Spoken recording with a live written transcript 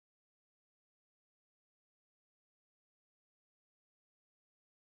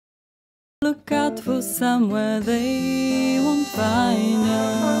look out for somewhere they won't find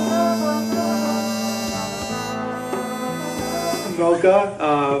us.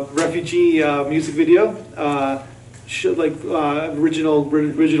 MALKA, refugee music video.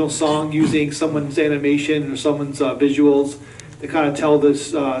 Original song using someone's animation or someone's visuals to kind of tell this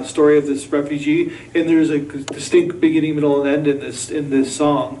story of this refugee. And there's a distinct beginning, middle, and end in this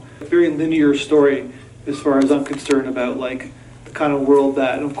song. A very linear story, as far as I'm concerned, about like the kind of world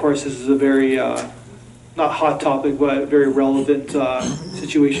that. And of course, this is a very not hot topic, but very relevant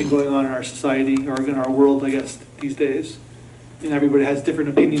situation going on in our society or in our world, I guess, these days. And everybody has different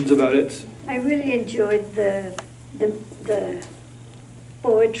opinions about it. I really enjoyed the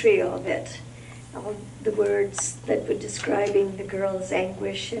poetry of it, all the words that were describing the girl's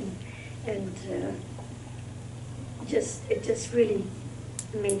anguish, and it just really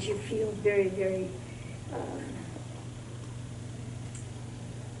made you feel very, very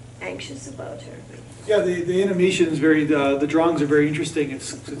anxious about her. Yeah, the animation is very, the drawings are very interesting.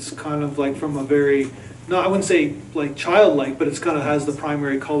 It's kind of like from a very, no, I wouldn't say like childlike, but it's kind of has the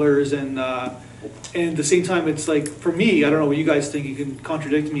primary colors, and at the same time, it's like, for me, I don't know what you guys think, you can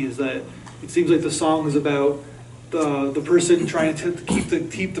contradict me, is that it seems like the song is about the person trying to keep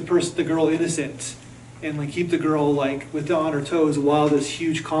the girl innocent, and like keep the girl like on her toes while this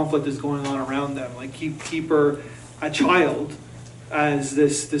huge conflict is going on around them. Like keep her a child as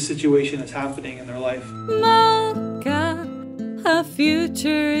this situation is happening in their life. Malka, her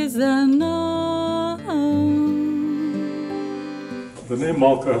future is unknown. The name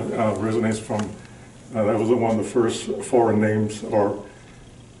Malka resonates from, that was one of the first foreign names or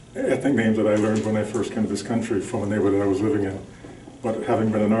ethnic names that I learned when I first came to this country from a neighborhood that I was living in. But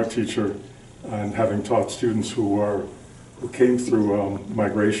having been an art teacher and having taught students who came through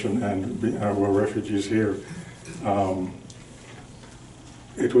migration and were refugees here,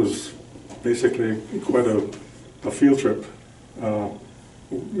 it was basically quite a field trip,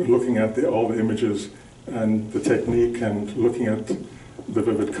 looking at all the images and the technique and looking at the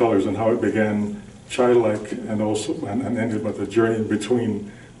vivid colors and how it began childlike and ended, but the journey in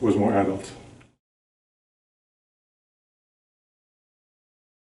between was more adult.